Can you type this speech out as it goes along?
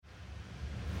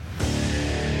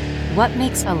What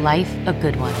makes a life a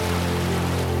good one?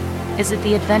 Is it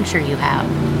the adventure you have?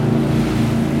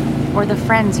 Or the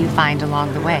friends you find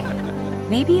along the way?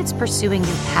 Maybe it's pursuing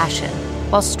your passion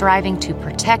while striving to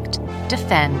protect,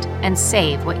 defend, and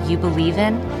save what you believe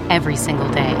in every single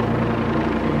day.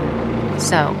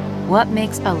 So, what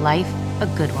makes a life a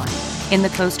good one? In the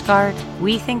Coast Guard,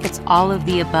 we think it's all of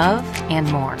the above and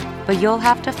more, but you'll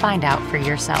have to find out for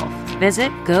yourself.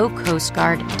 Visit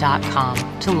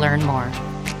gocoastguard.com to learn more.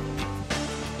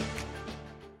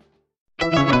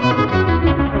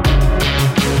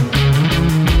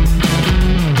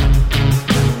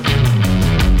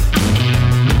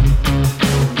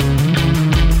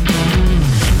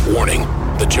 Warning,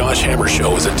 the Josh Hammer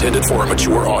Show is intended for a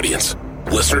mature audience.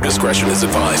 Listener discretion is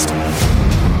advised.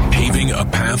 Paving a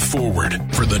path forward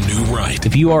for the new right.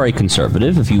 If you are a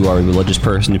conservative, if you are a religious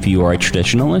person, if you are a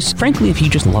traditionalist, frankly, if you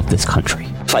just love this country,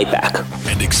 fight back.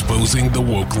 And exposing the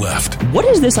woke left. What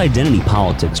is this identity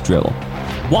politics drill?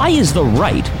 Why is the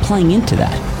right playing into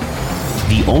that?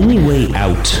 The only way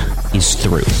out is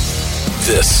through.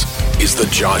 This is the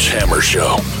Josh Hammer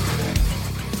Show.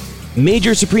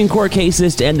 Major Supreme Court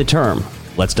cases to end the term.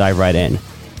 Let's dive right in.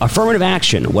 Affirmative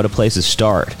action, what a place to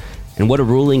start. And what a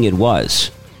ruling it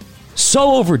was.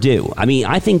 So overdue. I mean,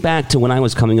 I think back to when I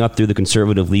was coming up through the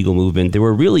conservative legal movement, there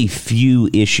were really few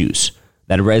issues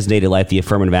that resonated like the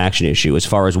affirmative action issue as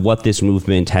far as what this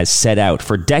movement has set out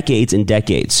for decades and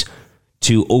decades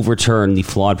to overturn the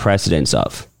flawed precedents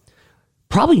of.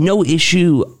 Probably no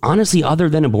issue, honestly, other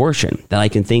than abortion that I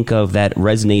can think of that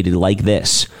resonated like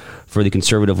this for the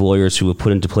conservative lawyers who have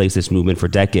put into place this movement for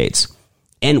decades.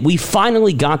 And we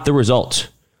finally got the result.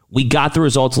 We got the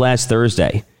results last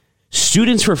Thursday.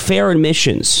 Students for Fair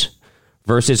Admissions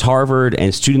versus Harvard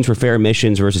and Students for Fair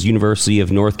Admissions versus University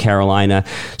of North Carolina.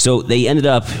 So they ended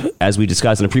up, as we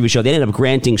discussed in a previous show, they ended up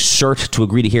granting cert to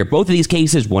agree to hear both of these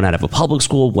cases, one out of a public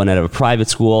school, one out of a private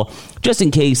school, just in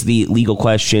case the legal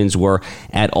questions were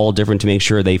at all different to make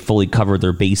sure they fully covered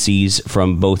their bases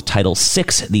from both Title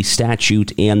VI, the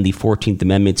statute, and the 14th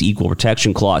Amendment's Equal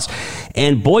Protection Clause.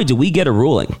 And boy, did we get a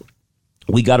ruling.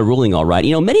 We got a ruling all right.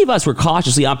 You know, many of us were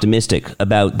cautiously optimistic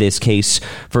about this case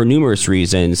for numerous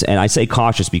reasons. And I say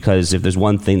cautious because if there's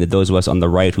one thing that those of us on the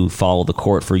right who follow the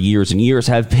court for years and years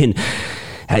have been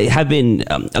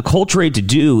acculturated to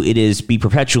do, it is be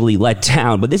perpetually let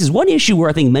down. But this is one issue where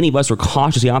I think many of us were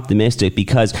cautiously optimistic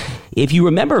because if you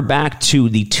remember back to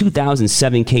the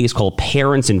 2007 case called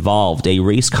Parents Involved, a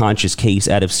race-conscious case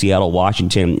out of Seattle,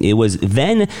 Washington, it was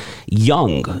then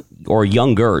younger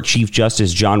Chief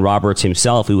Justice John Roberts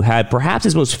himself who had perhaps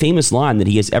his most famous line that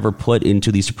he has ever put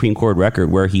into the Supreme Court record,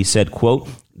 where he said, quote,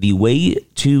 "The way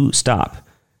to stop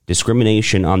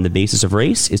discrimination on the basis of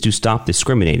race is to stop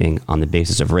discriminating on the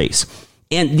basis of race."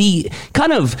 And the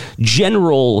kind of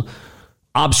general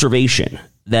observation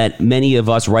that many of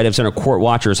us right of center court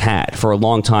watchers had for a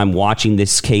long time watching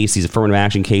this case, these affirmative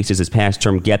action cases this past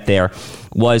term get there,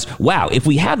 was, wow, if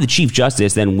we have the Chief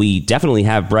Justice, then we definitely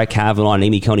have Brett Kavanaugh and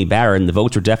Amy Coney Barrett, and the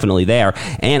votes are definitely there.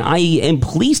 And I am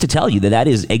pleased to tell you that that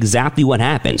is exactly what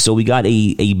happened. So we got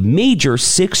a major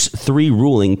 6-3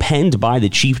 ruling penned by the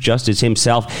Chief Justice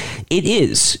himself. It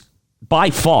is by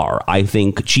far, I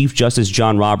think, Chief Justice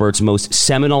John Roberts' most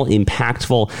seminal,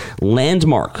 impactful,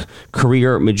 landmark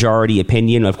career majority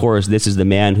opinion. Of course, this is the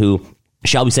man who,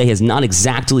 shall we say, has not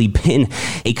exactly been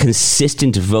a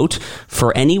consistent vote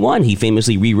for anyone. He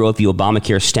famously rewrote the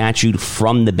Obamacare statute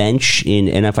from the bench in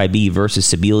NFIB versus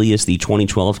Sebelius, the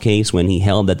 2012 case, when he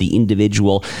held that the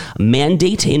individual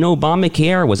mandate in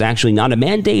Obamacare was actually not a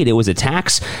mandate, it was a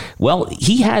tax. Well,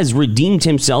 he has redeemed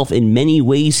himself in many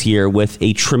ways here with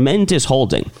a tremendous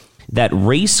holding that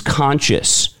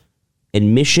race-conscious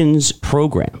admissions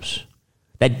programs,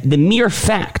 that the mere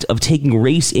fact of taking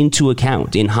race into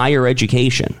account in higher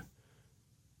education,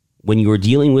 when you are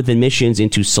dealing with admissions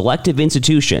into selective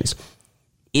institutions,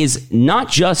 is not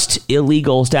just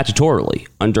illegal statutorily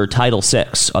under Title VI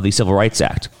of the Civil Rights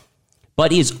Act,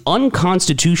 but is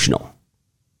unconstitutional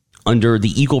under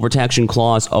the Equal Protection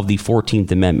Clause of the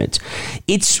 14th Amendment.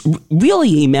 It's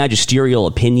really a magisterial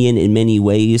opinion in many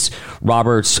ways.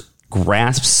 Roberts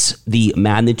grasps the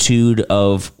magnitude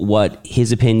of what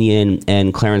his opinion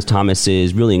and Clarence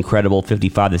Thomas's really incredible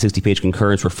 55 to 60 page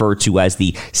concurrence referred to as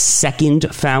the second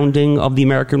founding of the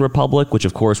American Republic, which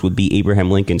of course would be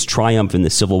Abraham Lincoln's triumph in the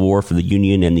Civil War for the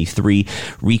Union and the 3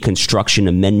 Reconstruction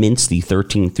Amendments, the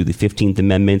 13th through the 15th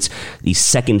Amendments, the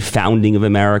second founding of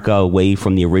America away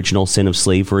from the original sin of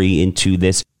slavery into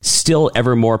this still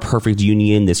ever more perfect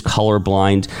union, this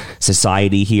colorblind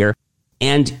society here.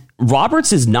 And Roberts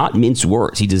does not mince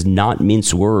words. He does not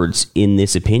mince words in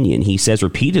this opinion. He says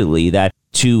repeatedly that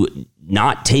to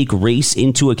not take race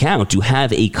into account, to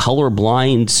have a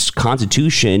colorblind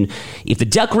constitution. If the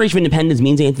Declaration of Independence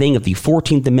means anything, if the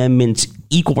 14th Amendment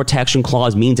Equal Protection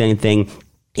Clause means anything,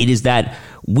 it is that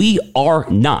we are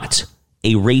not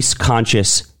a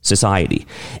race-conscious society.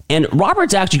 And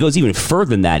Roberts actually goes even further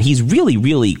than that. He's really,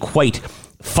 really quite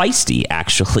feisty,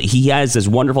 actually. He has this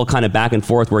wonderful kind of back and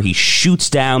forth where he shoots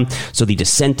down. So the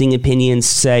dissenting opinions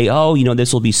say, oh,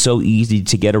 this will be so easy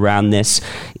to get around this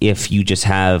if you just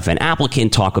have an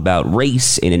applicant talk about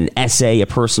race in an essay, a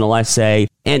personal essay.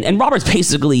 And Roberts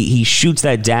basically, he shoots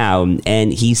that down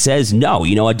and he says, no,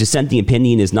 a dissenting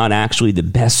opinion is not actually the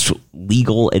best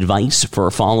legal advice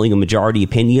for following a majority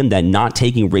opinion, that not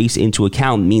taking race into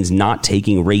account means not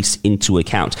taking race into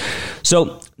account.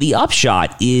 So the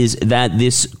upshot is that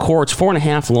this court's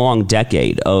 4.5 long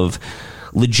decade of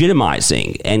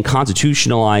legitimizing and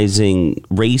constitutionalizing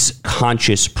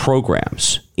race-conscious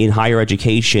programs in higher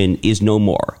education is no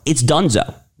more. It's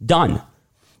donezo. Done.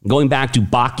 Going back to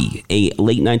Bakke, a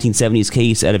late 1970s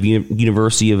case out of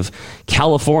University of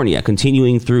California,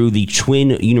 continuing through the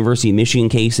twin University of Michigan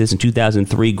cases in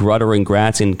 2003, Grutter and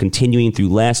Gratz, and continuing through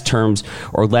last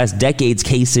decades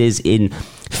cases in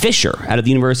Fisher out of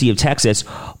the University of Texas.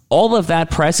 All of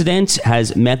that precedent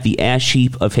has met the ash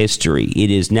heap of history. It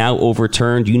is now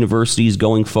overturned. Universities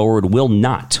going forward will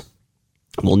not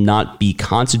be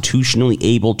constitutionally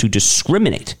able to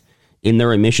discriminate in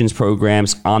their admissions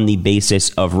programs on the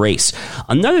basis of race.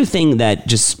 Another thing that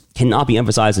just cannot be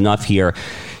emphasized enough here,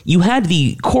 you had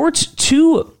the court's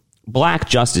 2 black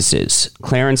justices,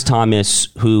 Clarence Thomas,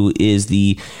 who is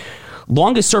the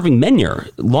longest-serving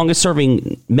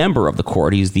member of the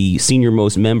court. He's the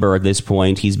senior-most member at this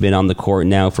point. He's been on the court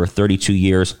now for 32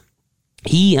 years.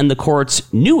 He and the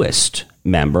court's newest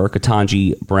member,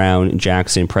 Ketanji Brown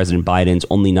Jackson, President Biden's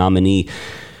only nominee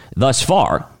thus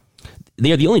far,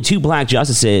 they are the only 2 black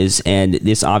justices, and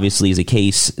this obviously is a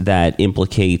case that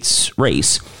implicates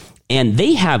race. And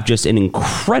they have just an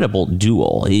incredible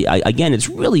duel. Again, it's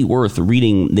really worth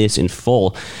reading this in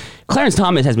full. Clarence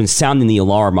Thomas has been sounding the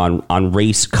alarm on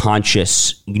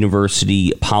race-conscious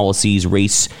university policies,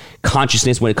 race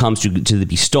consciousness when it comes to the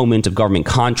bestowment of government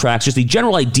contracts, just the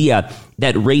general idea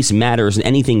that race matters in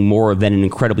anything more than an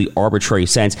incredibly arbitrary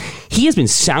sense. He has been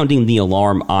sounding the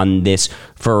alarm on this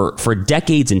for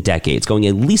decades and decades, going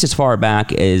at least as far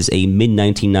back as a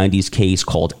mid-1990s case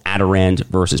called Adirond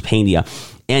versus Pena.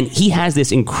 And he has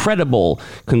this incredible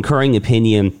concurring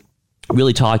opinion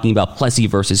really talking about Plessy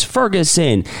versus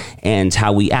Ferguson and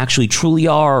how we actually truly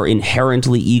are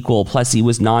inherently equal. Plessy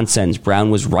was nonsense.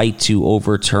 Brown was right to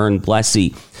overturn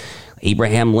Plessy.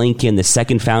 Abraham Lincoln, the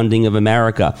second founding of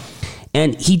America.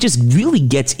 And he just really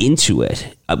gets into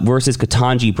it versus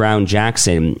Ketanji Brown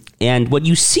Jackson. And what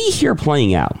you see here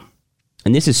playing out,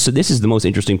 and this is the most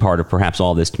interesting part of perhaps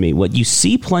all this to me, what you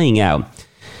see playing out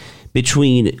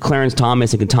between Clarence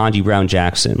Thomas and Ketanji Brown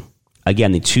Jackson,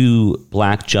 again, the 2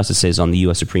 black justices on the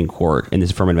U.S. Supreme Court in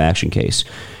this affirmative action case,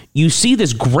 you see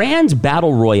this grand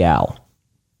battle royale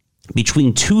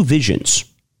between 2 visions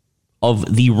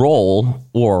of the role,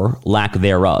 or lack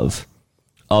thereof,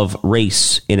 of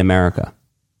race in America.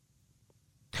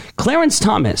 Clarence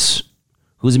Thomas,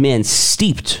 who's a man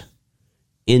steeped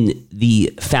in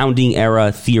the founding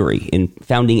era theory, in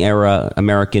founding era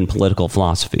American political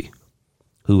philosophy,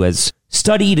 who has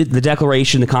studied the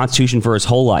Declaration, the Constitution for his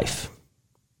whole life,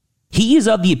 he is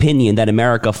of the opinion that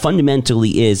America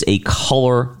fundamentally is a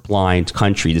colorblind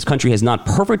country. This country has not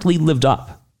perfectly lived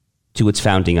up to its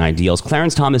founding ideals.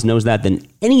 Clarence Thomas knows that than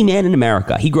any man in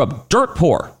America. He grew up dirt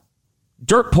poor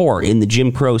in the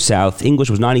Jim Crow South. English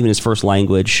was not even his first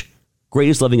language.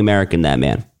 Greatest living American, that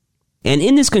man. And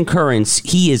in this concurrence,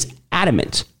 he is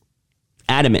adamant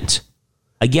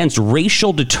against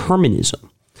racial determinism,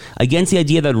 against the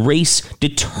idea that race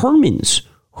determines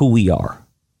who we are.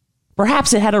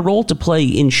 Perhaps it had a role to play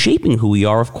in shaping who we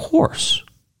are, of course.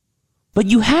 But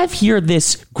you have here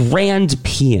this grand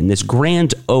paean, this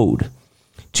grand ode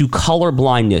to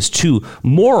colorblindness, to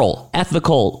moral,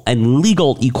 ethical, and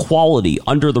legal equality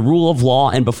under the rule of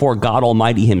law and before God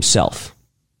Almighty himself.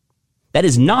 That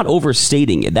is not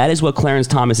overstating it. That is what Clarence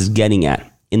Thomas is getting at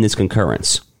in this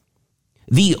concurrence.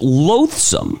 The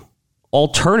loathsome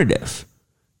alternative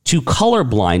to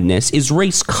colorblindness is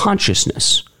race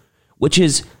consciousness, which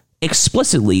is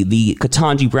explicitly the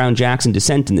Ketanji Brown Jackson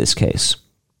dissent in this case.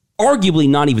 Arguably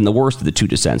not even the worst of the 2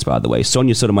 dissents, by the way.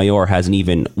 Sonia Sotomayor has an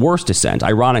even worse dissent.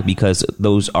 Ironic, because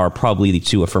those are probably the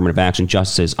 2 affirmative action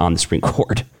justices on the Supreme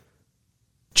Court.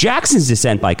 Jackson's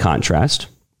dissent, by contrast,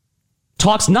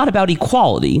 talks not about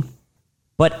equality,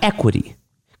 but equity.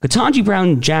 Ketanji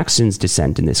Brown Jackson's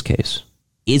dissent in this case,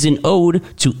 is an ode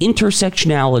to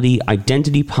intersectionality,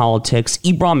 identity politics,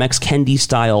 Ibram X.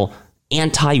 Kendi-style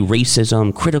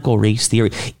anti-racism, critical race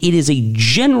theory. It is a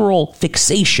general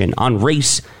fixation on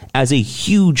race as a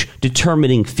huge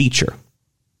determining feature.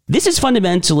 This is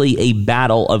fundamentally a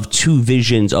battle of two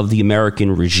visions of the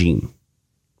American regime.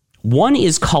 One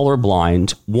is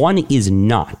colorblind, one is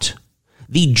not.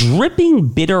 The dripping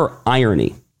bitter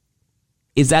irony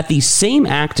is that the same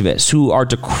activists who are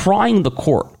decrying the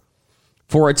court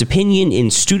for its opinion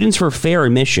in Students for Fair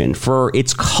Admission, for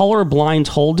its colorblind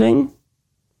holding,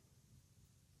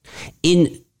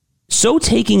 in so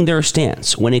taking their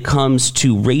stance when it comes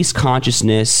to race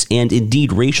consciousness and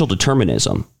indeed racial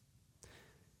determinism,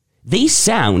 they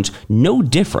sound no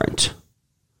different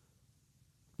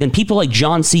than people like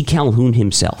John C. Calhoun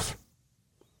himself,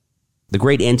 the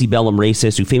great antebellum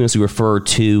racist who famously referred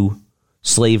to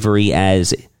slavery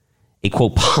as a,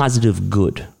 quote, positive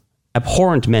good.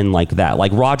 Abhorrent men like that,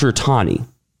 like Roger Taney,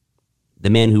 the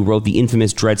man who wrote the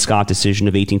infamous Dred Scott decision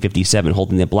of 1857,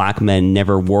 holding that black men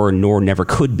never were nor never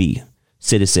could be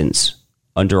citizens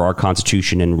under our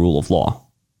Constitution and rule of law.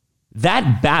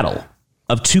 That battle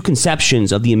of two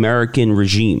conceptions of the American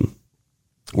regime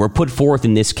were put forth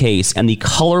in this case, and the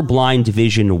colorblind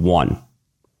division won.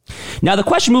 Now, the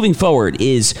question moving forward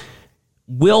is,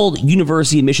 will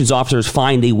university admissions officers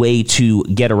find a way to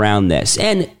get around this?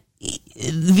 And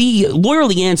the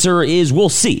lawyerly answer is we'll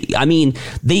see. I mean,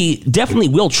 they definitely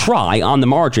will try on the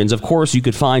margins. Of course, you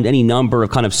could find any number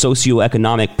of kind of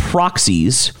socioeconomic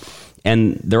proxies,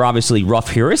 and they're obviously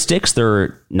rough heuristics.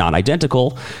 They're not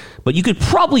identical, but you could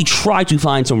probably try to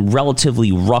find some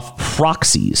relatively rough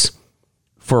proxies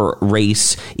for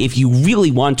race if you really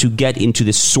want to get into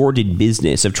this sordid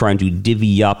business of trying to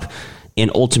divvy up and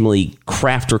ultimately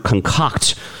craft or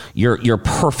concoct your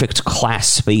perfect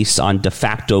class based on de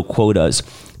facto quotas.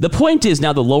 The point is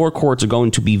now the lower courts are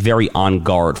going to be very on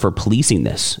guard for policing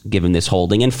this, given this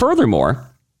holding. And furthermore,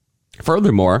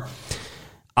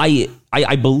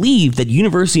 I believe that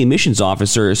university admissions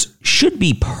officers should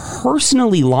be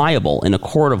personally liable in a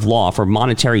court of law for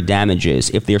monetary damages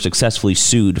if they are successfully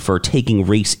sued for taking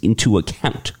race into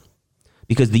account,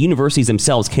 because the universities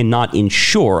themselves cannot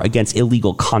insure against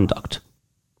illegal conduct.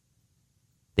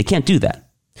 They can't do that.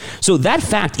 So that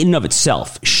fact in and of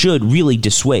itself should really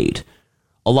dissuade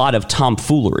a lot of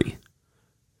tomfoolery.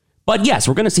 But yes,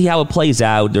 we're going to see how it plays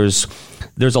out. There's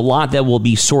a lot that will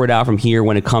be sorted out from here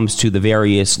when it comes to the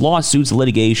various lawsuits,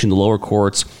 litigation, the lower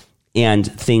courts, and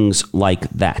things like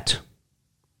that.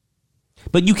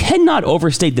 But you cannot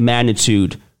overstate the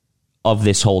magnitude of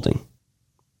this holding.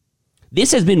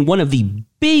 This has been one of the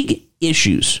big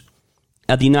issues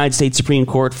at the United States Supreme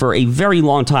Court for a very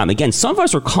long time. Again, some of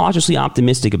us are cautiously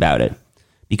optimistic about it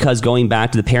because going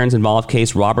back to the parents involved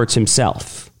case, Roberts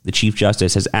himself, the Chief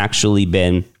Justice, has actually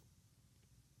been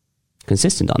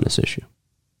consistent on this issue.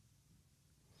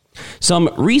 Some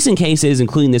recent cases,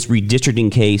 including this redistricting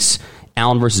case,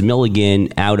 Allen versus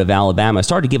Milligan out of Alabama,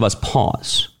 started to give us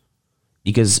pause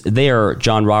because there,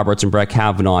 John Roberts and Brett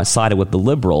Kavanaugh sided with the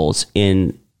liberals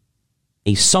in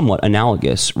a somewhat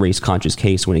analogous race-conscious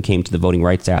case when it came to the Voting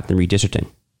Rights Act and redistricting.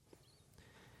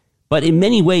 But in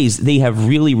many ways, they have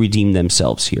really redeemed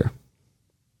themselves here.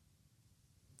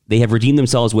 They have redeemed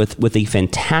themselves with a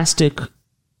fantastic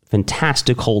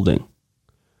holding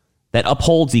that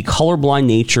upholds the colorblind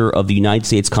nature of the United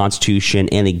States Constitution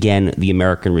and, again, the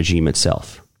American regime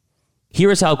itself. Here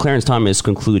is how Clarence Thomas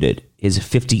concluded his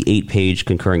 58-page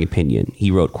concurring opinion. He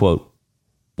wrote, quote,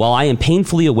 "While I am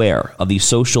painfully aware of the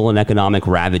social and economic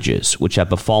ravages which have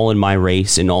befallen my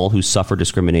race and all who suffer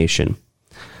discrimination,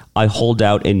 I hold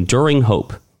out enduring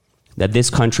hope that this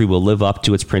country will live up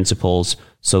to its principles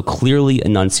so clearly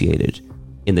enunciated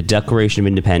in the Declaration of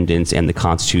Independence and the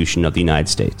Constitution of the United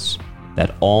States,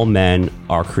 that all men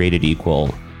are created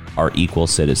equal, are equal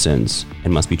citizens,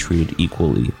 and must be treated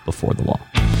equally before the law."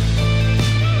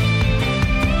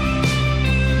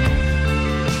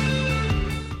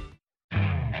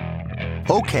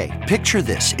 Okay, picture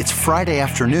this. It's Friday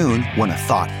afternoon when a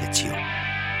thought hits you.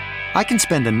 I can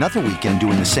spend another weekend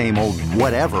doing the same old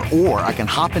whatever, or I can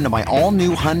hop into my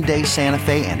all-new Hyundai Santa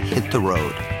Fe and hit the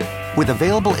road. With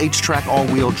available H-Track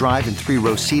all-wheel drive and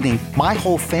 3-row seating, my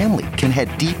whole family can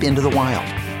head deep into the wild.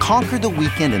 Conquer the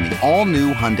weekend in the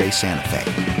all-new Hyundai Santa Fe.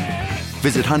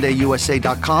 Visit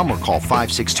HyundaiUSA.com or call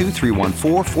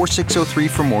 562-314-4603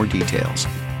 for more details.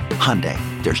 Hyundai,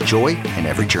 there's joy in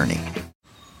every journey.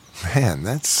 Man,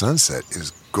 that sunset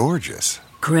is gorgeous.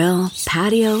 Grill,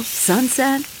 patio,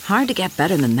 sunset. Hard to get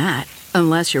better than that.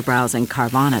 Unless you're browsing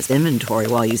Carvana's inventory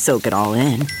while you soak it all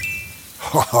in.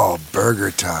 Oh,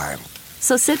 burger time.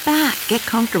 So sit back, get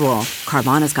comfortable.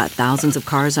 Carvana's got thousands of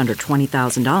cars under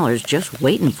 $20,000 just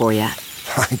waiting for you.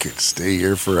 I could stay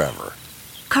here forever.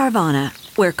 Carvana,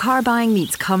 where car buying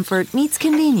meets comfort meets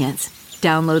convenience.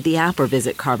 Download the app or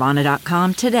visit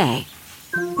Carvana.com today.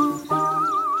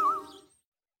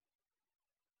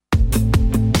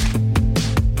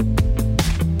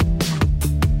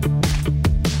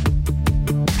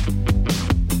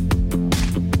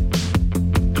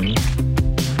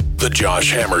 The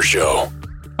Josh Hammer Show.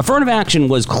 Affirmative action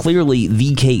was clearly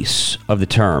the case of the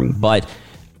term, but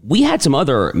we had some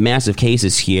other massive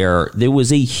cases here. There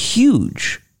was a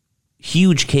huge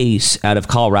case out of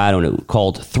Colorado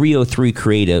called 303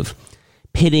 Creative,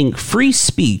 pitting free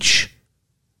speech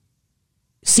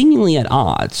seemingly at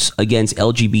odds against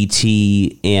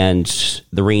LGBT and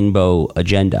the rainbow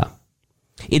agenda.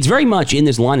 It's very much in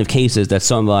this line of cases that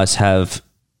some of us have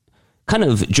kind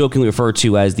of jokingly referred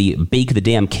to as the bake the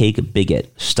damn cake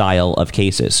bigot style of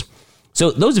cases.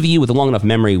 So those of you with a long enough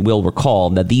memory will recall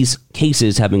that these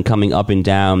cases have been coming up and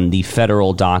down the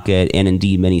federal docket and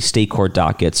indeed many state court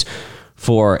dockets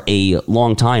for a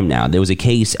long time now. There was a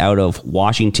case out of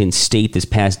Washington State this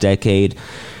past decade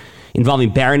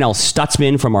involving Baronelle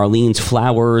Stutzman from Arlene's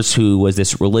Flowers, who was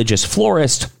this religious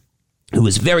florist who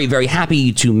was very, very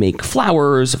happy to make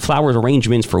flowers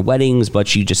arrangements for weddings, but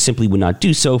she just simply would not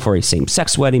do so for a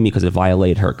same-sex wedding because it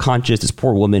violated her conscience. This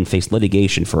poor woman faced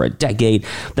litigation for a decade.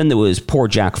 Then there was poor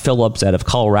Jack Phillips out of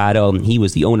Colorado. He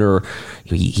was the owner,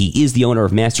 he is the owner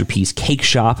of Masterpiece Cake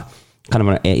Shop, kind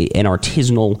of an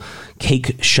artisanal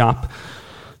cake shop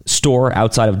store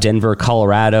outside of Denver,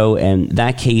 Colorado, and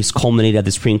that case culminated at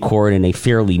the Supreme Court in a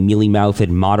fairly mealy-mouthed,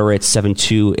 moderate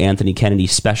 7-2 Anthony Kennedy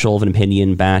special of an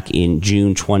opinion back in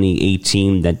June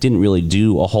 2018 that didn't really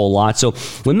do a whole lot. So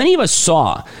when many of us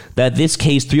saw that this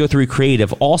case, 303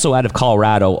 Creative, also out of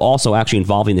Colorado, also actually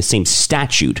involving the same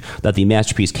statute that the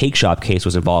Masterpiece Cake Shop case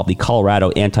was involved, the Colorado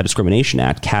Anti-Discrimination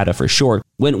Act, CADA for short,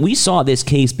 when we saw this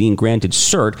case being granted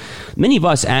cert, many of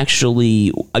us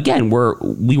actually, again,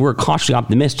 we were cautiously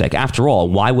optimistic. After all,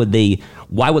 why would they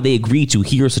agree to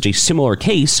hear such a similar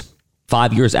case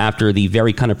 5 years after the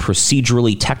very kind of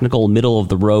procedurally technical, middle of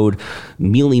the road,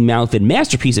 mealy-mouthed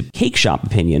Masterpiece of Cake Shop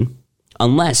opinion,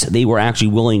 unless they were actually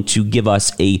willing to give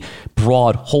us a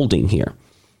broad holding here?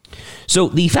 So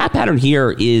the fact pattern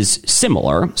here is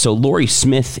similar. So Lori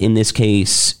Smith in this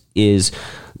case is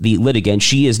the litigant.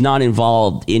 She is not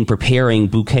involved in preparing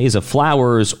bouquets of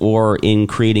flowers or in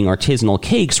creating artisanal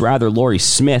cakes. Rather, Lori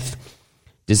Smith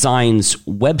designs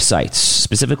websites.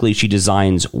 Specifically, she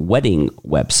designs wedding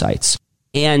websites.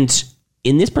 And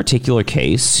in this particular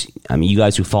case, I mean, you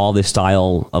guys who follow this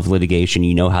style of litigation,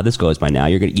 you know how this goes by now.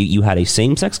 You had a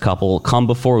same-sex couple come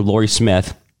before Lori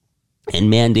Smith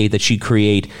and mandate that she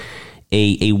create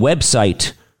a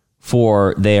website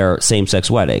for their same-sex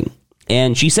wedding.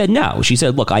 And she said no. She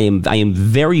said, look, I am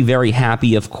very, very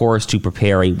happy, of course, to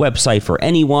prepare a website for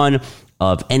anyone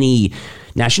of any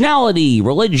nationality,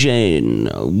 religion,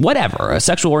 whatever, a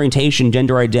sexual orientation,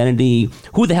 gender identity,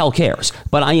 who the hell cares?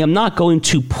 But I am not going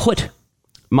to put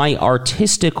my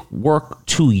artistic work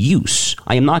to use.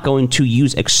 I am not going to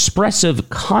use expressive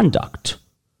conduct,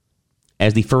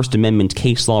 as the First Amendment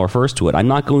case law refers to it. I'm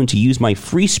not going to use my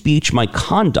free speech, my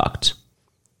conduct,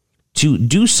 to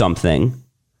do something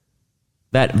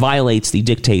that violates the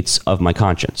dictates of my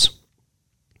conscience.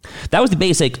 That was the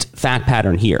basic fact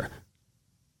pattern here.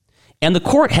 And the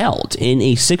court held in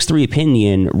a 6-3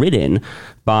 opinion written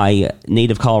by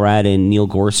native Coloradan Neil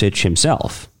Gorsuch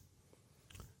himself.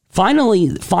 Finally,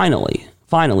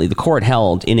 the court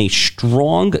held in a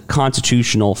strong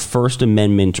constitutional First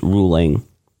Amendment ruling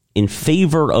in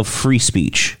favor of free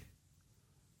speech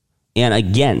and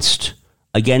against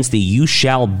the you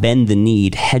shall bend the knee,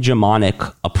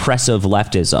 hegemonic, oppressive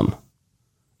leftism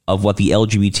of what the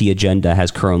LGBT agenda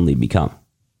has currently become.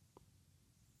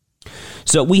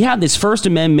 So we have this First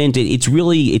Amendment. It's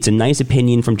a nice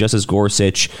opinion from Justice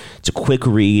Gorsuch. It's a quick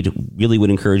read. Really would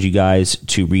encourage you guys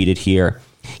to read it here.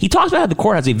 He talks about how the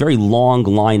court has a very long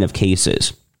line of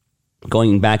cases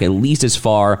going back at least as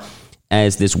far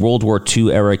as this World War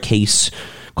II era case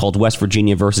called West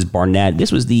Virginia versus Barnett.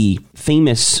 This was the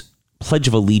famous Pledge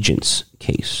of Allegiance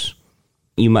case.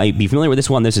 You might be familiar with this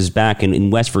one. This is back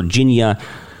in West Virginia.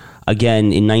 Again,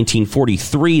 in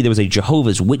 1943, there was a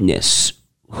Jehovah's Witness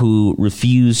who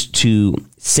refused to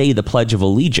say the Pledge of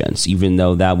Allegiance, even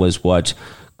though that was what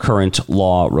current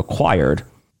law required.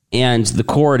 And the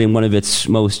court, in one of its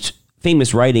most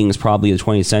famous writings, probably of the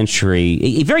 20th century,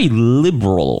 a very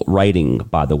liberal writing,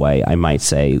 by the way, I might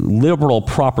say, liberal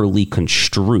properly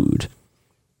construed,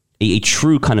 a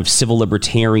true kind of civil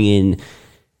libertarian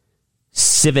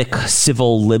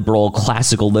civil liberal,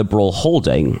 classical liberal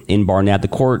holding in Barnett, the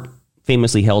court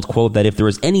famously held, quote, that if there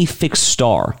is any fixed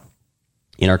star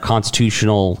in our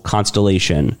constitutional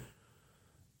constellation,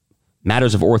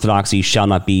 matters of orthodoxy shall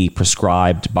not be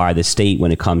prescribed by the state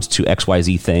when it comes to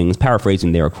XYZ things.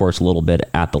 Paraphrasing there, of course, a little bit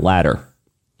at the latter.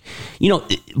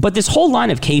 But this whole line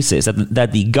of cases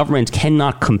that the government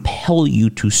cannot compel you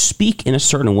to speak in a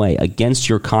certain way against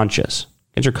your conscience.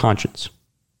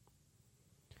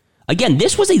 Again,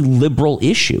 this was a liberal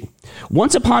issue.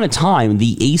 Once upon a time,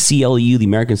 the ACLU, the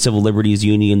American Civil Liberties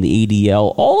Union, the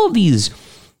ADL, all of these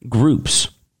groups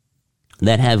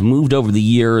that have moved over the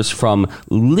years from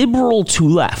liberal to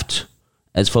left,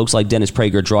 as folks like Dennis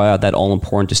Prager draw out that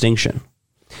all-important distinction,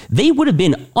 they would have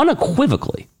been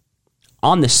unequivocally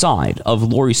on the side of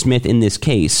Lori Smith in this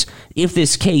case if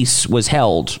this case was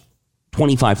held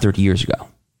 25, 30 years ago.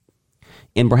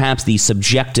 And perhaps the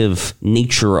subjective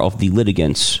nature of the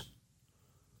litigants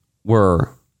were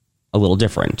a little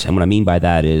different. And what I mean by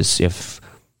that is if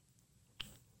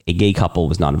a gay couple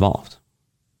was not involved.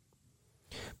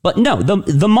 But no,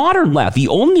 the modern left, the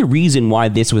only reason why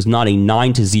this was not a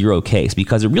 9-0 case,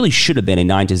 because it really should have been a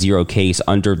 9-0 case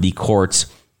under the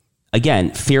court's,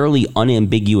 again, fairly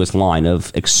unambiguous line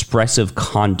of expressive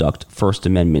conduct First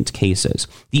Amendment cases.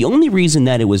 The only reason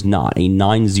that it was not a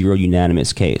 9-0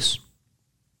 unanimous case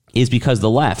is because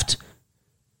the left,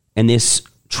 and this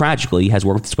tragically has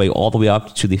worked its way all the way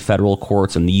up to the federal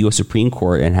courts and the U.S. Supreme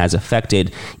Court and has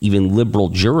affected even liberal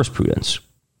jurisprudence.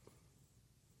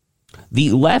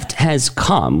 The left has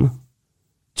come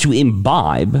to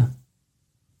imbibe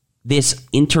this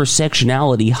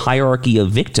intersectionality hierarchy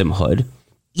of victimhood,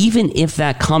 even if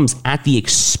that comes at the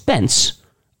expense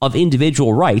of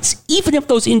individual rights, even if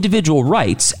those individual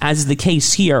rights, as is the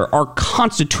case here, are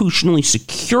constitutionally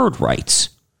secured rights,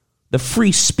 the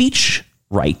free speech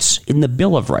rights in the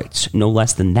Bill of Rights, no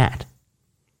less than that.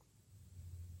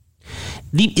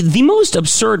 The most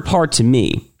absurd part to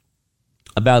me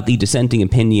about the dissenting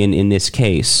opinion in this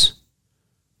case,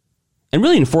 and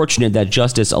really unfortunate that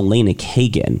Justice Elena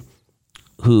Kagan,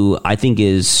 who I think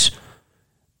is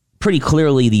pretty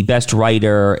clearly the best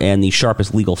writer and the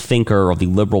sharpest legal thinker of the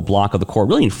liberal bloc of the court,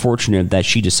 really unfortunate that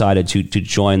she decided to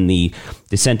join the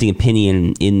dissenting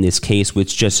opinion in this case,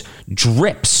 which just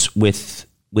drips with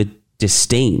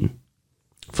disdain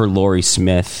for Lori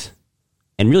Smith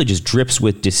and really just drips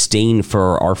with disdain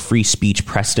for our free speech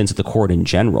precedents at the court in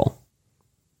general.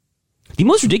 The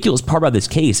most ridiculous part about this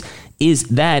case is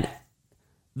that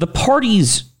the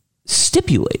parties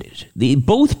stipulated,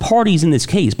 both parties in this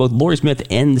case, both Lori Smith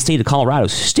and the state of Colorado,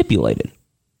 stipulated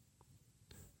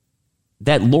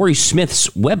that Lori Smith's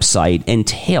website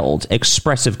entailed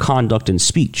expressive conduct and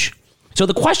speech. So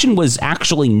the question was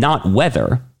actually not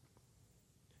whether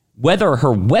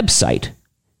her website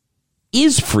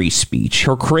is free speech,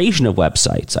 her creation of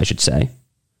websites, I should say,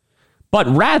 but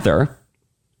rather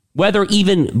whether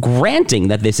even granting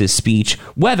that this is speech,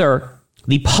 whether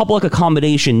the public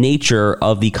accommodation nature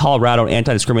of the Colorado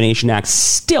Anti-Discrimination Act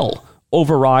still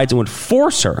overrides and would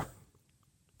force her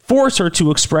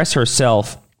to express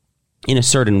herself in a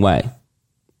certain way.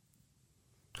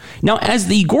 Now, as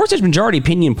the Gorsuch majority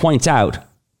opinion points out,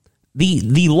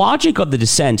 the logic of the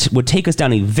dissent would take us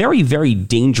down a very, very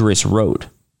dangerous road.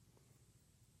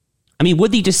 I mean,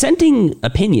 would the dissenting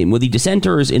opinion, would the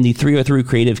dissenters in the 303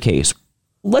 creative case,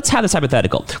 let's have this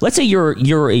hypothetical. Let's say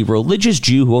you're a religious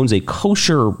Jew who owns a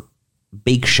kosher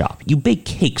bake shop. You bake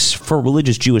cakes for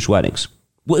religious Jewish weddings.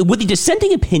 Would the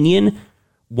dissenting opinion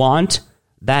want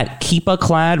that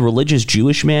kippah-clad religious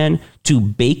Jewish man to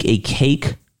bake a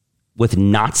cake with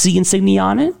Nazi insignia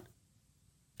on it?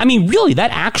 I mean, really,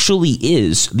 that actually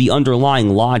is the underlying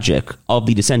logic of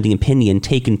the dissenting opinion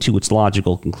taken to its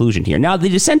logical conclusion here. Now, the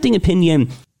dissenting opinion,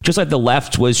 just like the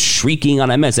left was shrieking on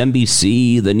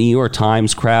MSNBC, the New York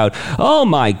Times crowd, oh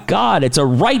my God, it's a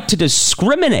right to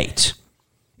discriminate.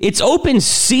 It's open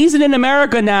season in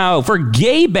America now for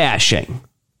gay bashing.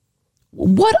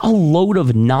 What a load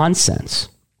of nonsense.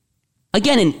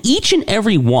 Again, in each and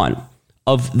every one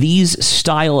of these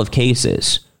style of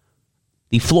cases,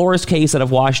 the florist case out of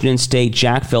Washington State,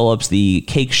 Jack Phillips, the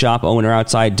cake shop owner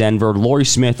outside Denver, Lori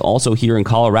Smith, also here in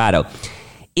Colorado,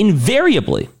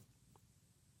 invariably,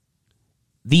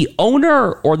 the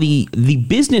owner or the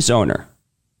business owner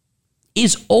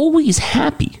is always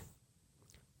happy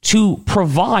to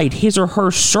provide his or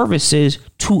her services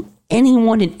to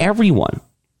anyone and everyone.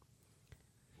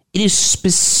 It is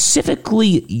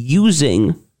specifically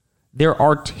using their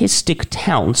artistic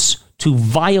talents to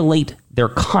violate their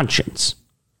conscience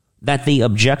that they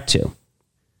object to.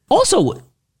 Also,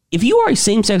 if you are a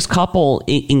same-sex couple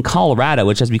in Colorado,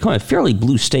 which has become a fairly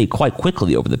blue state quite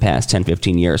quickly over the past 10,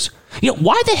 15 years,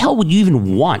 why the hell would you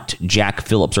even want Jack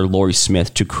Phillips or Lori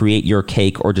Smith to create your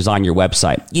cake or design your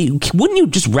website? Wouldn't you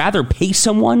just rather pay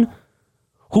someone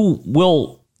who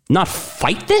will not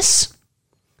fight this?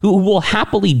 Who will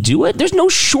happily do it? There's no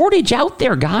shortage out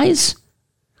there, guys.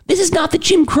 This is not the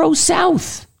Jim Crow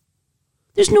South.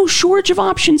 There's no shortage of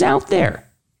options out there.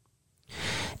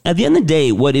 At the end of the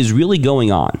day, what is really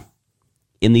going on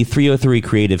in the 303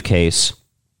 Creative case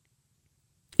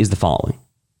is the following.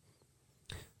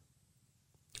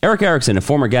 Eric Erickson, a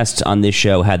former guest on this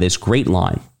show, had this great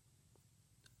line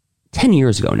 10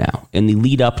 years ago now, in the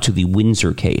lead up to the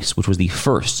Windsor case, which was the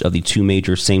first of the two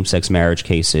major same-sex marriage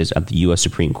cases at the U.S.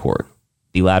 Supreme Court.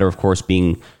 The latter, of course,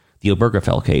 being the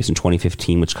Obergefell case in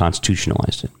 2015, which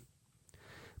constitutionalized it.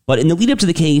 But in the lead up to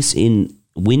the case in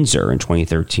Windsor in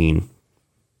 2013,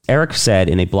 Eric said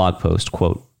in a blog post,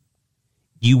 quote,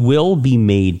 "You will be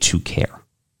made to care."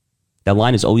 That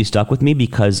line has always stuck with me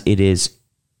because it is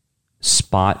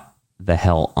spot the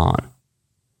hell on.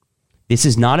 This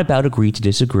is not about agree to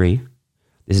disagree.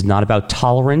 This is not about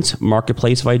tolerant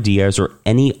marketplace of ideas or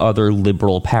any other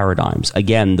liberal paradigms.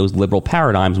 Again, those liberal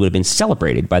paradigms would have been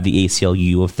celebrated by the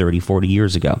ACLU of 30, 40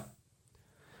 years ago.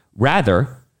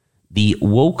 Rather, the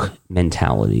woke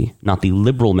mentality, not the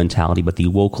liberal mentality, but the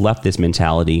woke leftist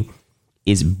mentality,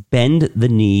 is bend the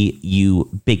knee, you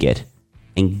bigot,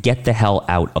 and get the hell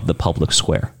out of the public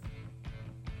square.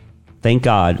 Thank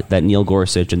God that Neil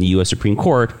Gorsuch and the U.S. Supreme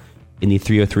Court in the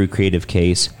 303 Creative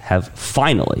case have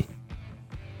finally,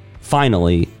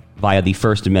 via the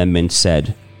First Amendment,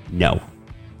 said, no,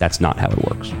 that's not how it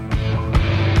works.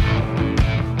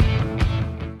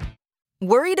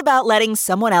 Worried about letting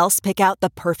someone else pick out the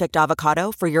perfect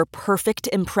avocado for your perfect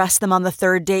impress them on the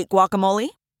third date guacamole?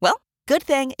 Well, good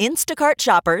thing Instacart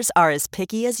shoppers are as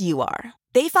picky as you are.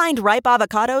 They find ripe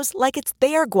avocados like it's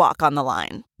their guac on the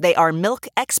line. They are milk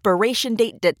expiration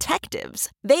date detectives.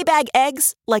 They bag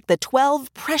eggs like the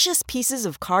 12 precious pieces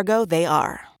of cargo they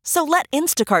are. So let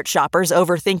Instacart shoppers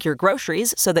overthink your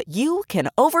groceries so that you can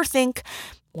overthink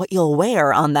what you'll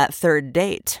wear on that third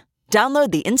date.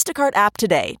 Download the Instacart app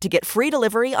today to get free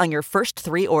delivery on your first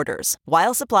 3 orders,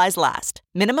 while supplies last.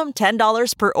 Minimum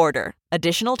 $10 per order.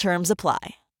 Additional terms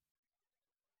apply.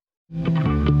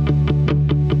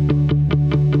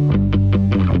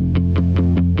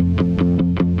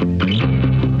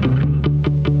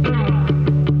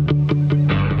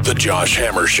 The Josh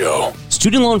Hammer Show.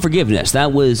 Student loan forgiveness.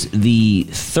 That was the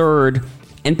third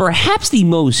and perhaps the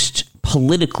most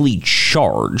politically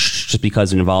charged, just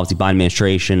because it involves the Biden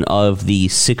administration, of the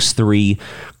 6-3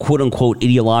 quote-unquote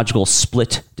ideological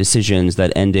split decisions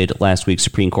that ended last week's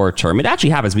Supreme Court term. It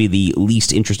actually happens to be the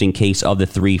least interesting case of the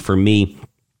three for me,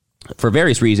 for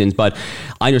various reasons, but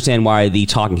I understand why the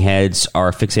talking heads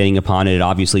are fixating upon it. It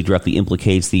obviously directly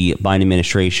implicates the Biden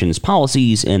administration's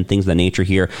policies and things of that nature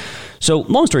here. So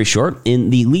long story short,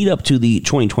 in the lead up to the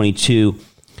 2022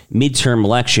 midterm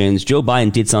elections, Joe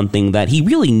Biden did something that he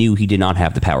really knew he did not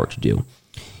have the power to do.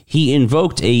 He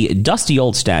invoked a dusty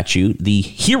old statute, the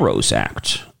HEROES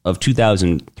Act of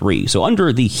 2003. So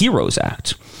under the HEROES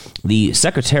Act, the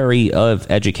Secretary of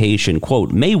Education,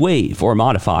 quote, may waive or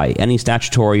modify any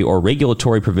statutory or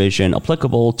regulatory provision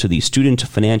applicable to the student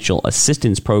financial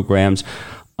assistance programs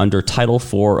under Title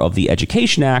IV of the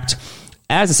Education Act,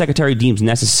 as the Secretary deems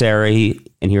necessary,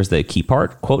 and here's the key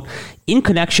part, quote, in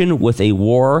connection with a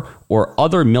war or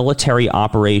other military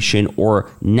operation or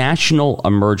national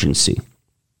emergency.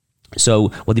 So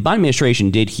what the Biden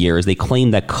administration did here is they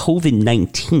claimed that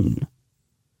COVID-19,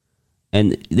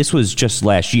 and this was just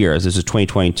last year, as this is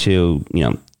 2022,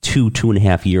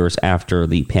 2.5 years after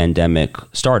the pandemic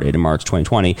started in March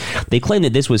 2020, they claimed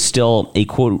that this was still a,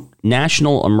 quote,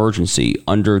 national emergency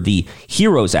under the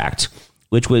HEROES Act,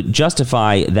 which would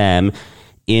justify them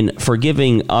in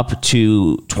forgiving up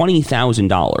to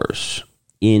 $20,000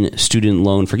 in student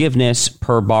loan forgiveness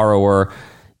per borrower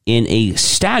in a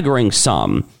staggering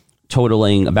sum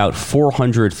totaling about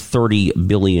 $430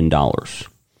 billion.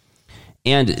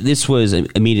 And this was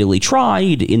immediately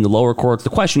tried in the lower courts. The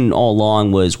question all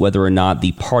along was whether or not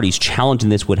the parties challenging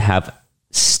this would have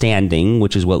standing,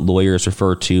 which is what lawyers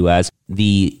refer to as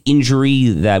the injury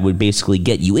that would basically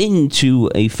get you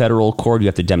into a federal court. You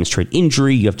have to demonstrate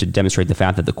injury. You have to demonstrate the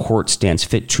fact that the court stands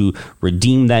fit to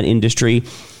redeem that industry.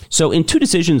 So in 2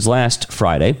 decisions last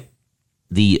Friday,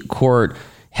 the court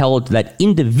held that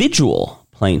individual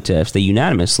plaintiffs, they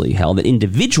unanimously held that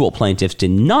individual plaintiffs did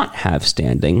not have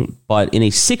standing. But in a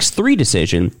 6-3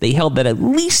 decision, they held that at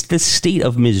least the state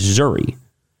of Missouri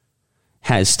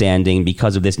has standing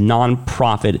because of this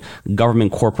nonprofit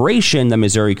government corporation that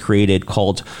Missouri created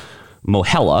called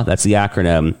MOHELA, that's the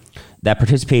acronym, that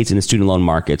participates in the student loan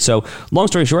market. So long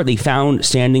story short, they found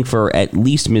standing for at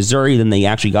least Missouri. Then they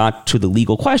actually got to the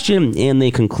legal question, and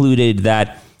they concluded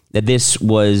that this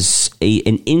was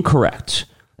an incorrect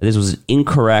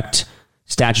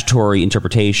statutory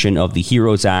interpretation of the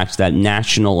HEROES Act, that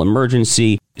national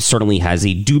emergency certainly has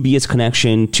a dubious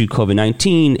connection to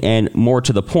COVID-19, and more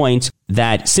to the point,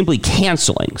 that simply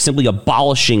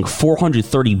abolishing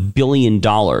 $430 billion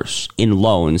in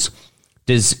loans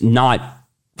does not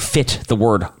fit the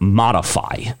word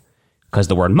modify. Because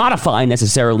the word modify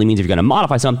necessarily means if you're going to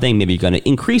modify something, maybe you're going to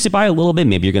increase it by a little bit,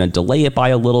 maybe you're going to delay it by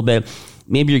a little bit,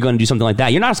 maybe you're going to do something like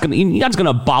that. You're not just going to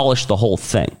abolish the whole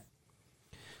thing.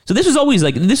 So this was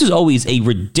always a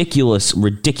ridiculous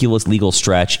legal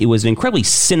stretch. It was an incredibly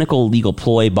cynical legal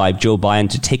ploy by Joe Biden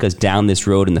to take us down this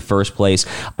road in the first place.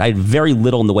 I had very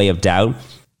little in the way of doubt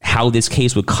how this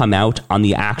case would come out on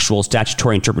the actual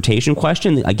statutory interpretation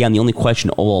question. Again, the only question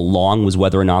all along was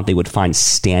whether or not they would find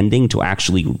standing to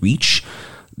actually reach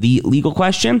the legal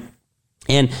question.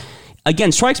 And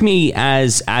again, strikes me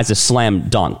as a slam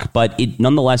dunk, but it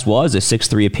nonetheless was a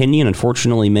 6-3 opinion.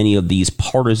 Unfortunately, many of these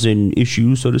partisan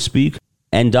issues, so to speak,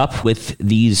 end up with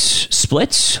these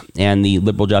splits, and the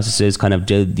liberal justices kind of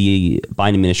did the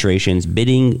Biden administration's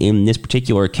bidding in this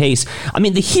particular case. I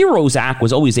mean, the HEROES Act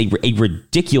was always a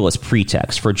ridiculous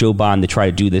pretext for Joe Biden to try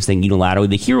to do this thing unilaterally.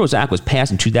 The HEROES Act was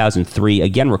passed in 2003.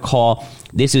 Again, recall,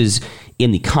 this is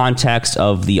in the context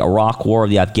of the Iraq War,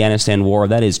 the Afghanistan War.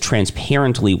 That is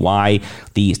transparently why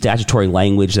the statutory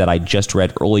language that I just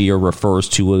read earlier refers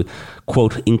to a,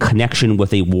 quote, in connection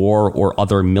with a war or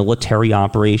other military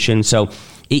operation. So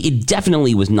it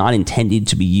definitely was not intended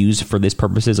to be used for this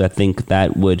purposes. I think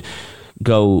that would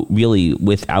go really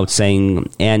without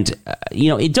saying. And,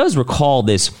 it does recall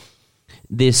this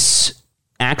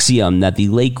axiom that the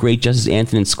late, great Justice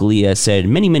Antonin Scalia said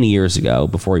many, many years ago,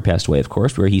 before he passed away, of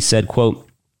course, where he said, quote,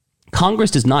 Congress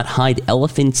does not hide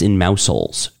elephants in mouse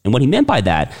holes. And what he meant by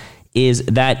that is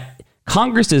that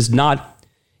Congress does not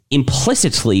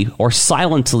implicitly or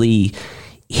silently,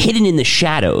 hidden in the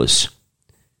shadows,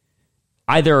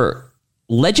 either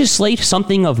legislate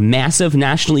something of massive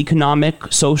national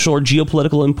economic, social, or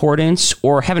geopolitical importance,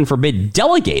 or, heaven forbid,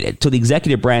 delegate it to the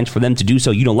executive branch for them to do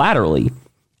so unilaterally,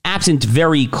 absent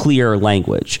very clear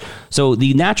language. So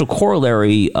the natural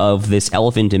corollary of this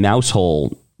elephant in mouse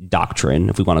hole doctrine,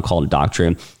 if we want to call it a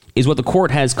doctrine, is what the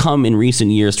court has come in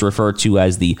recent years to refer to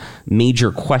as the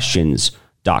major questions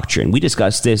doctrine. We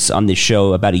discussed this on this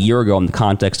show about a year ago in the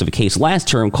context of a case last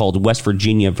term called West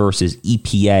Virginia versus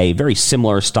EPA, very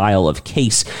similar style of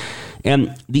case.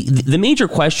 And the major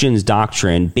questions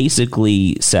doctrine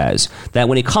basically says that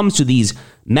when it comes to these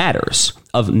matters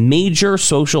of major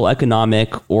social,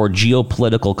 economic, or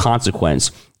geopolitical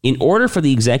consequence, in order for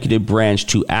the executive branch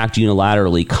to act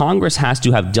unilaterally, Congress has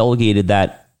to have delegated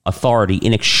that authority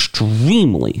in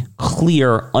extremely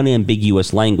clear,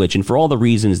 unambiguous language. And for all the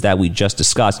reasons that we just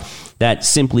discussed, that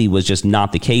simply was just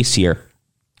not the case here.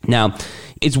 Now,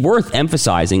 it's worth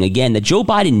emphasizing again that Joe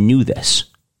Biden knew this.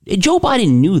 Joe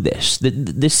Biden knew this.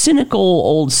 The cynical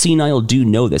old senile dude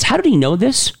know this. How did he know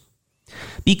this?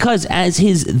 Because as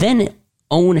his then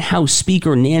own House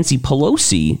Speaker Nancy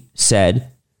Pelosi said,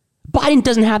 Biden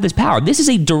doesn't have this power. This is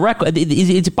a direct,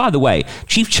 it's by the way,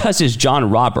 Chief Justice John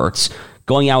Roberts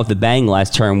going out with a bang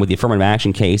last term with the affirmative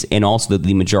action case and also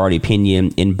the majority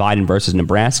opinion in Biden versus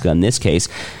Nebraska in this case.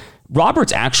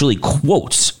 Roberts actually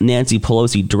quotes Nancy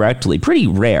Pelosi directly. Pretty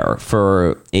rare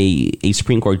for a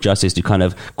Supreme Court justice to kind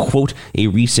of quote a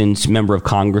recent member of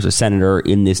Congress, a senator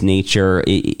in this nature.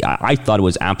 I thought it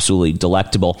was absolutely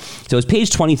delectable. So it's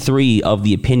page 23 of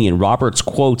the opinion. Roberts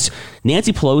quotes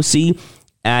Nancy Pelosi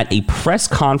at a press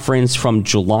conference from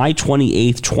July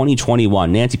 28th,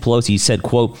 2021. Nancy Pelosi said,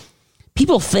 quote,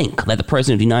 people think that the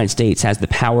president of the United States has the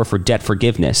power for debt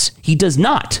forgiveness. He does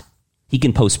not. He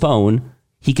can postpone.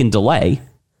 He can delay,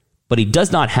 but he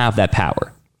does not have that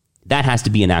power. That has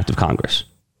to be an act of Congress.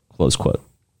 Close quote.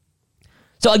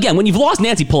 So again, when you've lost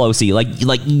Nancy Pelosi,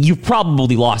 like you've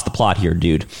probably lost the plot here,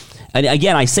 dude. And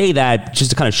again, I say that just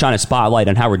to kind of shine a spotlight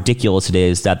on how ridiculous it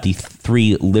is that the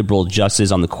three liberal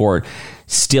justices on the court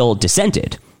still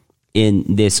dissented in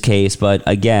this case. But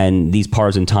again, these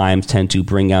partisan times tend to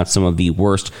bring out some of the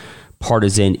worst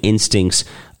partisan instincts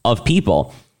of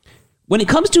people. When it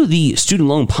comes to the student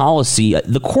loan policy,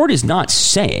 the court is not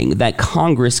saying that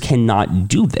Congress cannot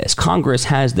do this. Congress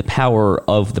has the power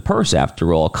of the purse,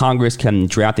 after all. Congress can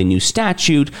draft a new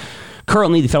statute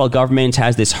Currently, the federal government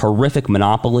has this horrific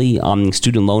monopoly on the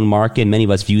student loan market. Many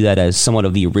of us view that as somewhat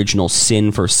of the original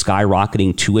sin for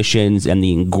skyrocketing tuitions and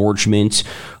the engorgement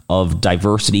of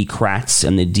diversity crats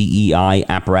and the DEI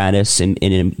apparatus in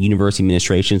university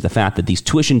administrations. The fact that these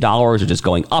tuition dollars are just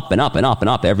going up and up and up and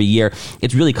up every year.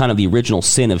 It's really kind of the original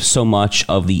sin of so much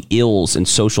of the ills and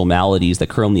social maladies that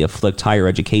currently afflict higher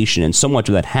education. And so much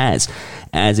of that has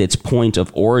as its point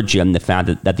of origin the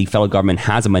fact that the federal government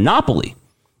has a monopoly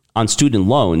on student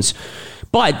loans.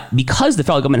 But because the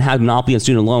federal government has a monopoly on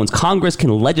student loans, Congress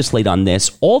can legislate on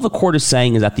this. All the court is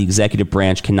saying is that the executive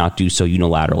branch cannot do so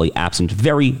unilaterally, absent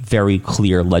very, very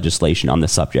clear legislation on the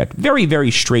subject. Very,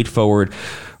 very straightforward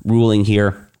ruling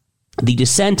here. The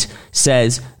dissent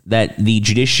says that the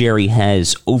judiciary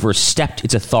has overstepped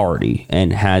its authority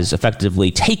and has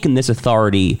effectively taken this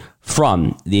authority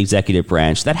from the executive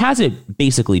branch that has it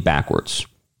basically backwards.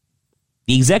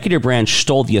 The executive branch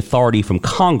stole the authority from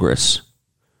Congress.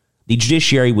 The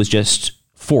judiciary was just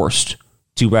forced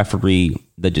to referee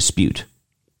the dispute.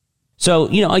 So,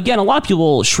 again, a lot of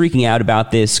people shrieking out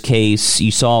about this case.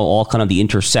 You saw all kind of the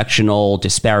intersectional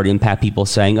disparate impact people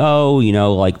saying,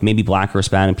 like maybe Black or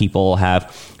Hispanic people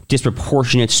have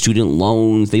disproportionate student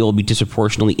loans. They will be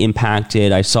disproportionately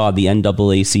impacted. I saw the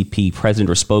NAACP president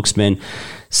or spokesman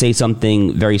say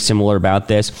something very similar about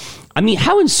this. I mean,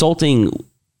 how insulting.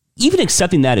 Even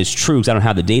accepting that is true, because I don't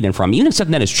have the data in front of me, even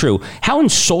accepting that is true, how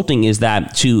insulting is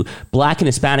that to Black and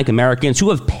Hispanic Americans who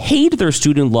have paid their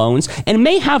student loans and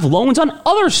may have loans on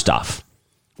other stuff?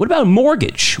 What about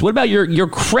mortgage? What about your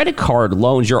credit card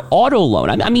loans, your auto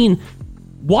loan? I mean,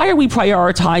 why are we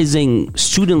prioritizing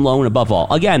student loan above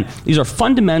all? Again, these are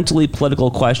fundamentally political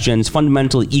questions,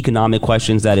 fundamentally economic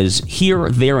questions that is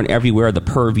here, there, and everywhere the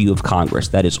purview of Congress.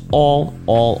 That is all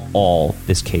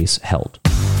this case held.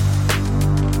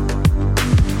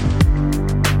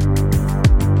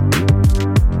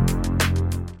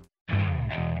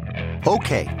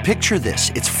 Okay, picture this.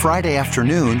 It's Friday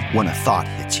afternoon when a thought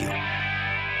hits you.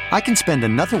 I can spend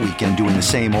another weekend doing the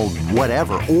same old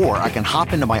whatever, or I can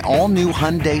hop into my all-new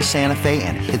Hyundai Santa Fe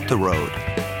and hit the road.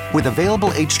 With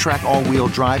available H-Track all-wheel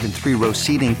drive and 3-row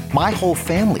seating, my whole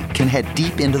family can head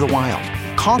deep into the wild.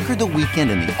 Conquer the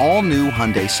weekend in the all-new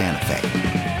Hyundai Santa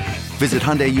Fe. Visit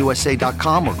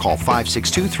HyundaiUSA.com or call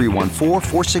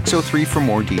 562-314-4603 for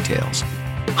more details.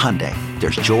 Hyundai,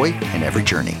 there's joy in every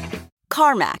journey.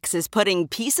 CarMax is putting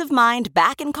peace of mind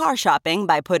back in car shopping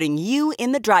by putting you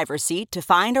in the driver's seat to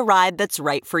find a ride that's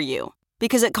right for you.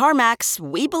 Because at CarMax,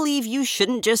 we believe you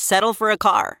shouldn't just settle for a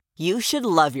car. You should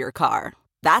love your car.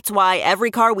 That's why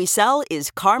every car we sell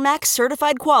is CarMax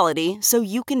certified quality, so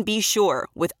you can be sure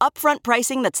with upfront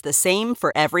pricing that's the same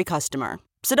for every customer.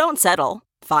 So don't settle.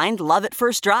 Find love at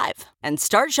first drive and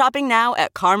start shopping now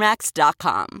at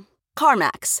CarMax.com.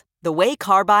 CarMax, the way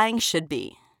car buying should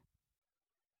be.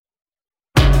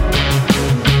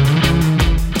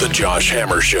 The Josh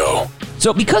Hammer Show.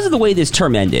 So because of the way this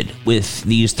term ended, with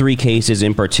these three cases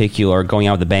in particular going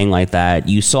out with a bang like that,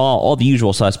 you saw all the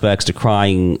usual suspects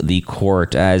decrying the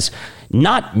court as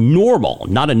not normal,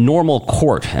 not a normal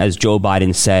court, as Joe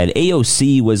Biden said.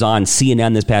 AOC was on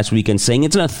CNN this past weekend saying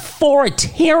it's an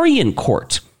authoritarian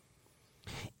court.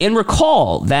 And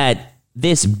recall that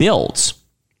this builds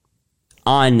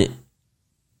on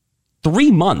 3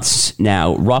 months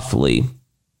now, roughly,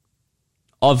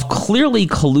 of clearly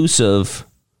collusive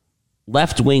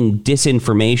left-wing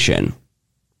disinformation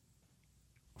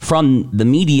from the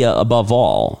media above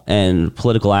all, and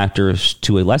political actors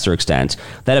to a lesser extent,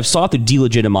 that have sought to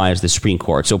delegitimize the Supreme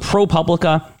Court. So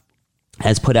ProPublica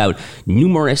has put out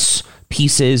numerous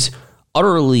pieces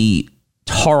utterly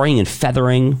tarring and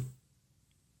feathering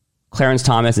Clarence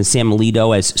Thomas and Sam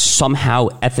Alito as somehow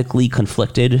ethically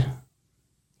conflicted.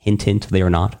 Hint, hint, they are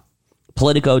not.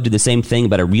 Politico did the same thing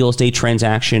about a real estate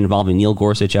transaction involving Neil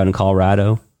Gorsuch out in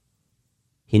Colorado.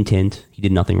 Hint, hint, he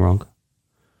did nothing wrong.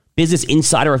 Business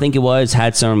Insider, I think it was,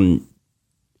 had some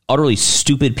utterly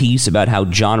stupid piece about how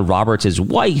John Roberts'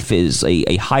 wife is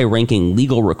a high-ranking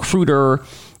legal recruiter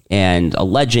and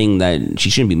alleging that she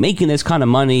shouldn't be making this kind of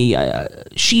money.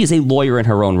 She is a lawyer in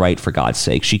her own right, for God's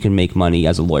sake. She can make money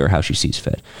as a lawyer how she sees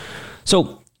fit.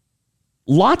 So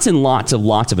lots and lots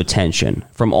of attention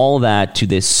from all of that to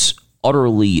this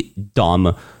utterly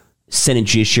dumb Senate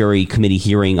Judiciary Committee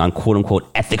hearing on quote-unquote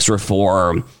ethics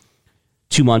reform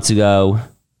 2 months ago.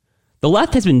 The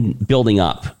left has been building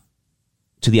up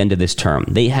to the end of this term.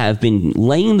 They have been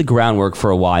laying the groundwork for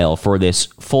a while for this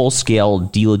full-scale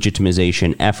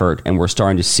delegitimization effort, and we're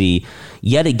starting to see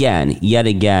yet again,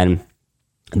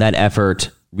 that effort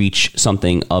reach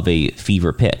something of a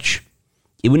fever pitch.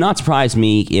 It would not surprise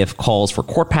me if calls for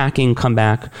court packing come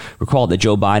back. Recall that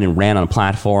Joe Biden ran on a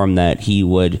platform that he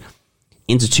would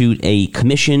institute a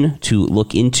commission to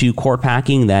look into court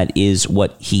packing. That is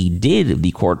what he did.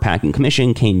 The court packing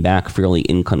commission came back fairly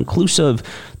inconclusive.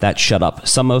 That shut up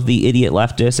some of the idiot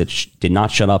leftists. It did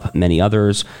not shut up many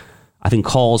others. I think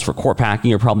calls for court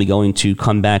packing are probably going to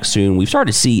come back soon. We've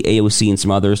started to see AOC and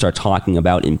some others start talking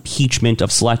about impeachment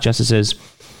of select justices.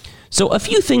 So a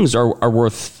few things are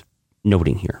worth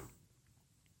noting here.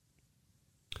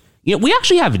 We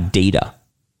actually have data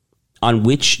on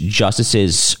which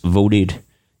justices voted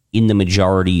in the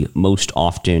majority most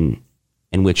often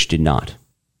and which did not.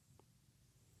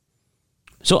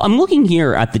 So I'm looking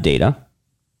here at the data,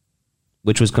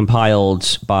 which was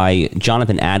compiled by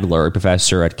Jonathan Adler, a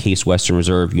professor at Case Western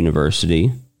Reserve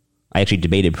University. I actually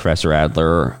debated Professor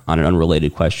Adler on an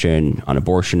unrelated question on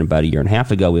abortion about a year and a half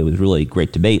ago. It was really a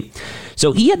great debate.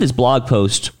 So he had this blog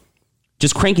post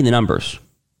just cranking the numbers.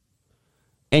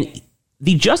 And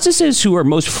the justices who are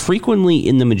most frequently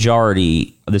in the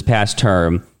majority of this past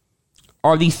term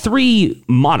are the three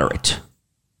moderate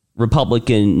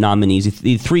Republican nominees,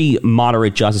 the three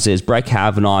moderate justices, Brett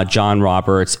Kavanaugh, John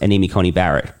Roberts, and Amy Coney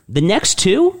Barrett. The next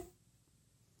two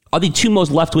are the two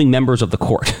most left-wing members of the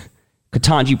court,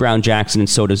 Ketanji Brown Jackson and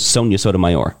Sonia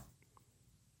Sotomayor.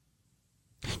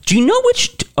 Do you know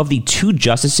which of the two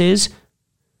justices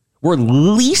were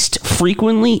least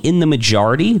frequently in the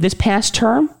majority this past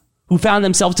term, who found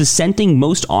themselves dissenting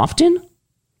most often?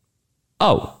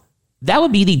 Oh, that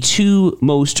would be the two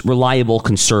most reliable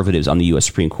conservatives on the U.S.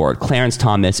 Supreme Court, Clarence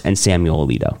Thomas and Samuel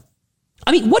Alito.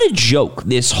 I mean, what a joke,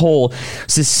 this whole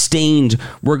sustained,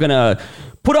 we're going to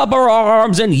put up our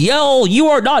arms and yell, you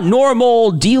are not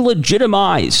normal,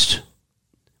 delegitimized.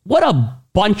 What a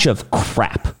bunch of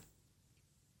crap.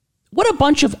 What a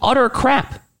bunch of utter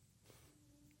crap.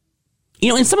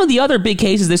 In some of the other big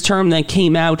cases this term that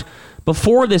came out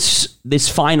before this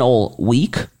final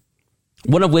week,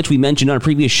 one of which we mentioned on a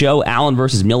previous show, Allen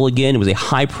versus Milligan. It was a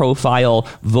high-profile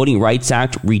Voting Rights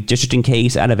Act redistricting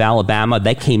case out of Alabama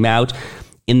that came out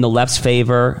in the left's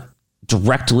favor,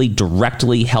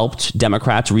 directly helped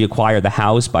Democrats reacquire the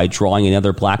House by drawing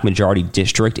another black majority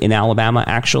district in Alabama,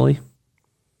 actually.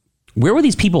 Where were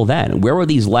these people then? Where were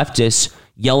these leftists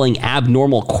yelling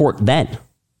abnormal court then?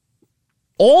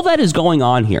 All that is going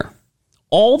on here,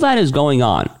 all that is going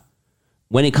on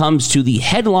when it comes to the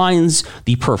headlines,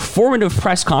 the performative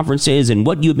press conferences, and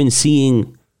what you've been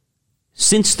seeing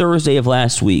since Thursday of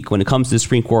last week when it comes to the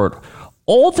Supreme Court,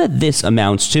 all that this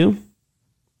amounts to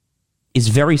is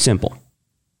very simple.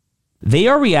 They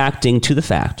are reacting to the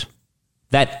fact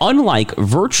that unlike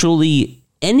virtually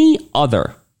any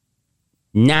other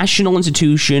national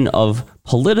institution of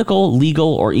political,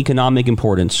 legal, or economic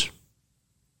importance,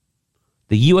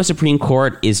 the U.S. Supreme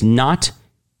Court is not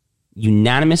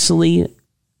unanimously,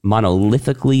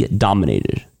 monolithically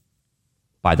dominated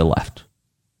by the left.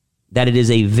 That it is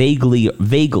a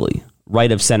vaguely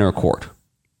right of center court.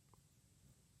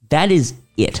 That is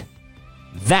it.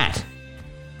 That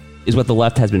is what the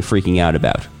left has been freaking out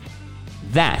about.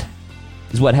 That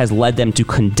is what has led them to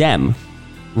condemn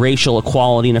racial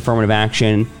equality and affirmative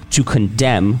action, to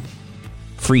condemn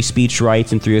free speech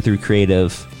rights and 303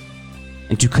 Creative,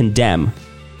 and to condemn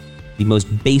the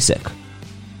most basic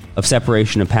of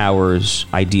separation of powers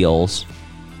ideals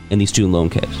in the student loan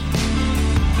case.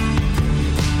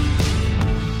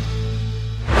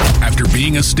 After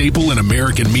being a staple in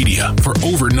American media for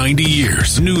over 90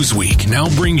 years, Newsweek now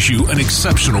brings you an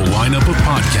exceptional lineup of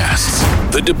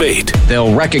podcasts. The Debate.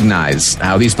 They'll recognize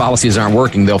how these policies aren't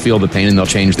working. They'll feel the pain and they'll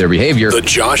change their behavior. The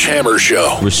Josh Hammer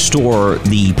Show. Restore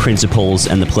the principles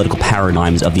and the political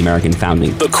paradigms of the American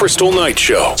founding. The Crystal Knight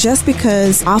Show. Just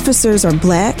because officers are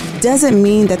black doesn't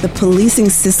mean that the policing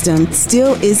system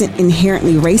still isn't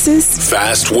inherently racist.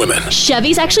 Fast Women.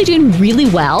 Chevy's actually doing really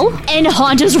well, and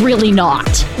Honda's really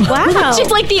not. Wow. She's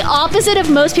like the opposite of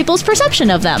most people's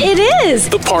perception of them. It is.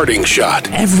 The Parting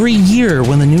Shot. Every year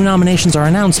when the new nominations are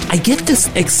announced, I get this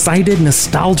excited,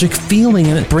 nostalgic feeling,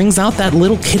 and it brings out that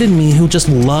little kid in me who just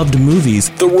loved movies.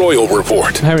 The Royal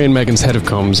Report. Harry and Meghan's head of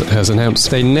comms has announced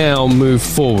they now move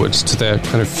forward to their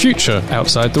kind of future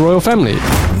outside the royal family.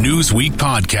 Newsweek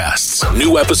podcasts.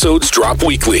 New episodes drop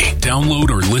weekly. Download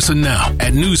or listen now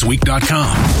at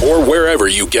newsweek.com or wherever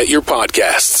you get your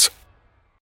podcasts.